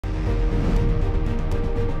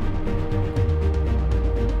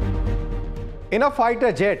In a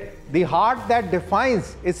fighter jet, the heart that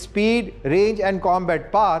defines its speed, range and combat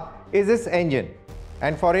power is its engine.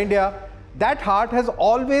 And for India, that heart has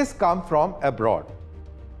always come from abroad.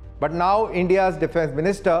 But now India's Defence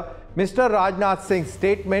Minister, Mr. Rajnath Singh's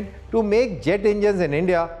statement to make jet engines in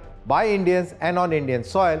India by Indians and on Indian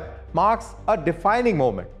soil marks a defining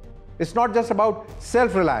moment. It's not just about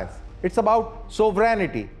self-reliance, it's about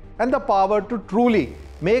sovereignty and the power to truly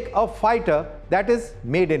make a fighter that is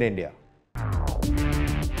made in India.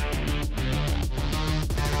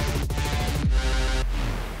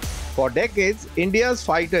 For decades, India's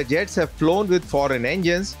fighter jets have flown with foreign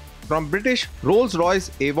engines, from British Rolls-Royce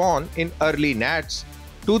Avon in early NATs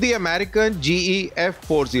to the American GE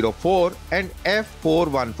F414 and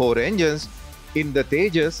F414 engines in the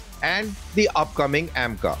Tejas and the upcoming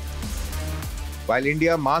AMCA. While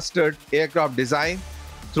India mastered aircraft design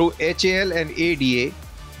through HAL and ADA,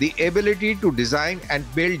 the ability to design and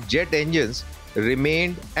build jet engines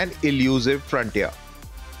remained an elusive frontier.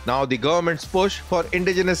 Now the government's push for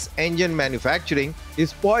indigenous engine manufacturing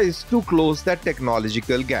is poised to close that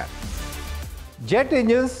technological gap. Jet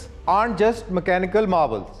engines aren't just mechanical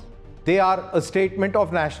marvels. They are a statement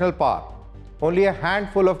of national power. Only a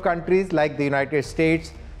handful of countries like the United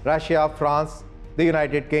States, Russia, France, the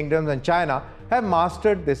United Kingdom and China have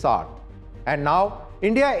mastered this art. And now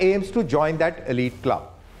India aims to join that elite club.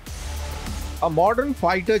 A modern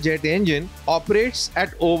fighter jet engine operates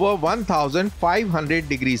at over 1500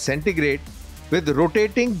 degrees centigrade with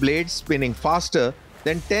rotating blades spinning faster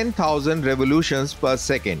than 10,000 revolutions per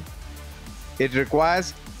second. It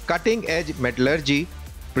requires cutting-edge metallurgy,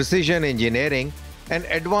 precision engineering, and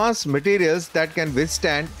advanced materials that can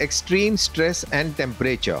withstand extreme stress and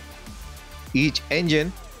temperature. Each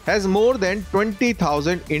engine has more than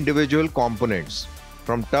 20,000 individual components,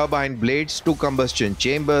 from turbine blades to combustion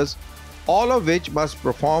chambers, all of which must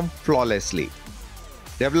perform flawlessly.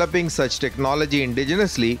 Developing such technology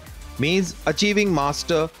indigenously means achieving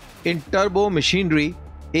master in turbo machinery,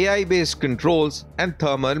 AI-based controls, and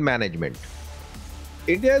thermal management.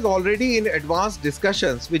 India is already in advanced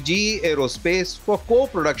discussions with GE Aerospace for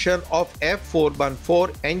co-production of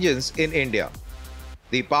F414 engines in India,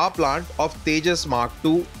 the power plant of Tejas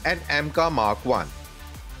Mk2 and AMCA Mk1.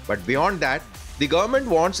 But beyond that, the government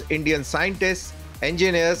wants Indian scientists,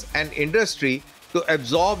 engineers and industry to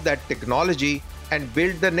absorb that technology and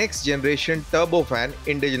build the next generation turbofan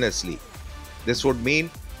indigenously. This would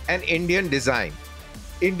mean an Indian design,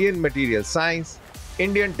 Indian material science,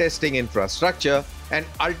 Indian testing infrastructure and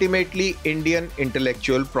ultimately Indian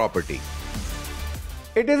intellectual property.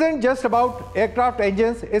 It isn't just about aircraft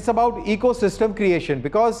engines, it's about ecosystem creation,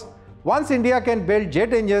 because once India can build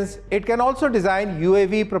jet engines, it can also design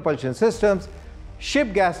UAV propulsion systems,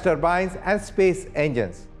 ship gas turbines and space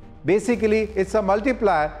engines. Basically, it's a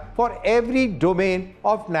multiplier for every domain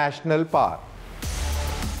of national power.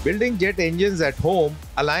 Building jet engines at home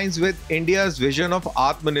aligns with India's vision of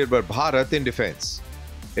Atmanirbhar Bharat in defense.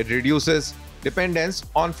 It reduces dependence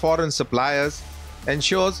on foreign suppliers,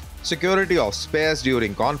 ensures security of spares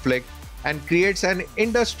during conflict, and creates an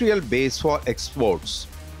industrial base for exports.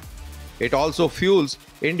 It also fuels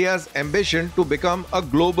India's ambition to become a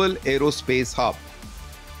global aerospace hub,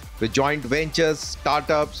 with joint ventures,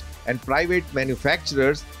 startups, and private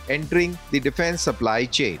manufacturers entering the defense supply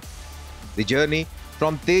chain. The journey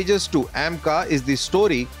from Tejas to AMCA is the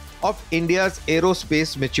story of India's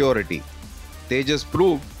aerospace maturity. Tejas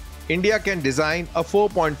proved India can design a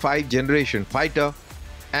 4.5 generation fighter.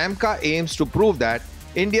 AMCA aims to prove that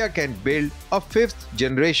India can build a 5th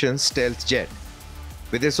generation stealth jet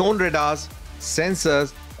with its own radars,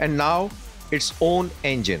 sensors, and now its own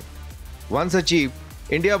engine. Once achieved,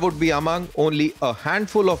 India would be among only a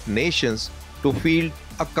handful of nations to field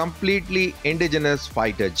a completely indigenous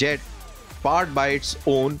fighter jet powered by its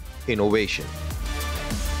own innovation.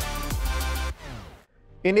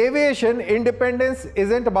 In aviation, independence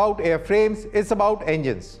isn't about airframes, it's about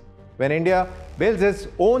engines. When India builds its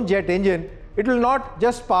own jet engine, it will not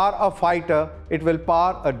just power a fighter, it will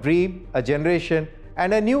power a dream, a generation,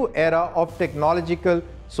 and a new era of technological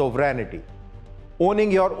sovereignty.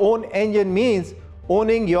 Owning your own engine means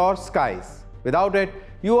owning your skies. Without it,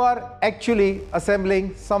 you are actually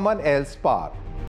assembling someone else's power.